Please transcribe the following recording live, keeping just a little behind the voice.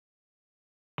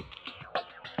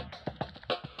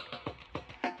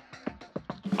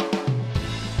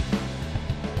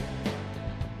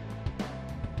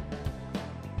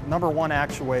number one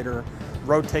actuator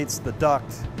rotates the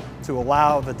duct to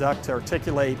allow the duct to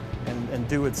articulate and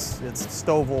do its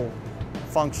stoval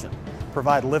function,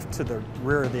 provide lift to the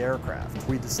rear of the aircraft.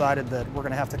 We decided that we're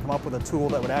going to have to come up with a tool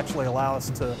that would actually allow us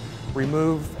to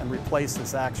remove and replace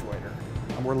this actuator.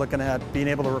 And we're looking at being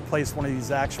able to replace one of these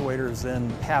actuators in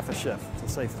half a shift, so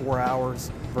say 4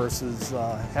 hours, versus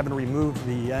having to remove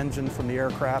the engine from the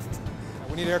aircraft.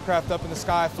 We need aircraft up in the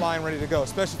sky, flying, ready to go.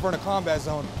 Especially if we're in a combat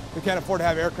zone, we can't afford to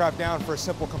have aircraft down for a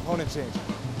simple component change.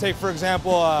 Take, for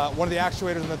example, one of the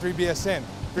actuators on the 3BSN.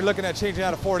 If you're looking at changing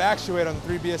out a forward actuator on the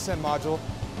 3BSN module,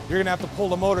 you're going to have to pull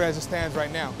the motor as it stands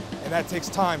right now. And that takes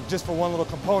time just for one little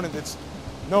component that's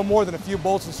no more than a few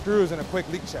bolts and screws and a quick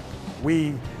leak check.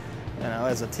 We,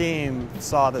 as a team,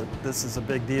 saw that this is a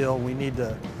big deal. We need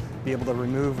to be able to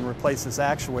remove and replace this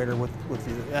actuator with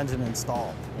the engine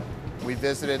installed. We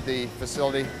visited the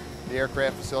facility, the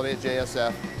aircraft facility at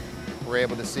JSF. We're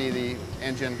able to see the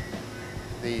engine,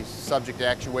 the subject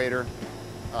actuator,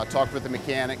 talked with the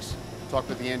mechanics, talked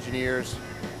with the engineers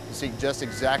to see just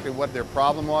exactly what their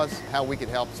problem was, how we could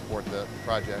help support the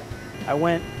project. I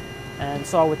went and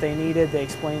saw what they needed. They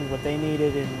explained what they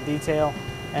needed in detail,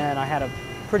 and I had a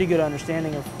pretty good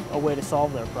understanding of a way to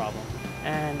solve their problem.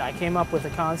 And I came up with a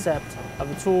concept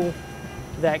of a tool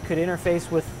that could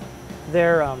interface with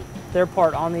their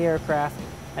part on the aircraft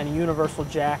and a universal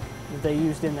jack that they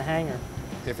used in the hangar.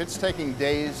 If it's taking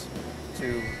days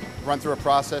to run through a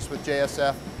process with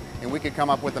JSF and we could come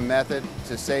up with a method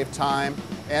to save time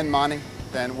and money,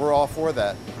 then we're all for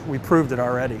that. We proved it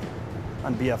already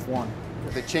on BF1.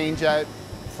 The change out,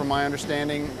 from my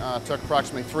understanding, took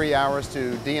approximately 3 hours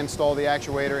to deinstall the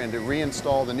actuator and to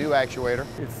reinstall the new actuator.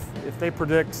 If they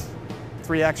predict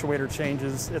 3 actuator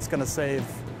changes, it's going to save,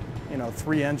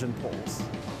 3 engine pulls.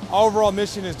 Our overall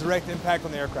mission is direct impact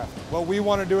on the aircraft. What we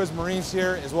want to do as Marines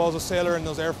here, as well as a sailor in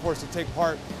those Air Force to take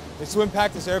part, is to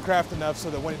impact this aircraft enough so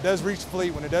that when it does reach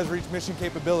fleet, when it does reach mission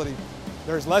capability,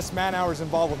 there's less man hours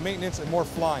involved with maintenance and more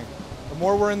flying. The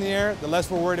more we're in the air, the less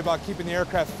we're worried about keeping the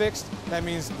aircraft fixed. That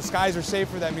means the skies are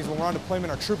safer. That means when we're on deployment,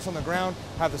 our troops on the ground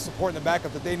have the support and the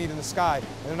backup that they need in the sky,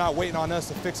 and they're not waiting on us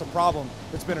to fix a problem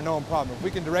that's been a known problem. If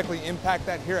we can directly impact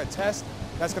that here at test,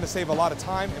 that's going to save a lot of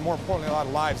time and, more importantly, a lot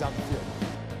of lives out in the field.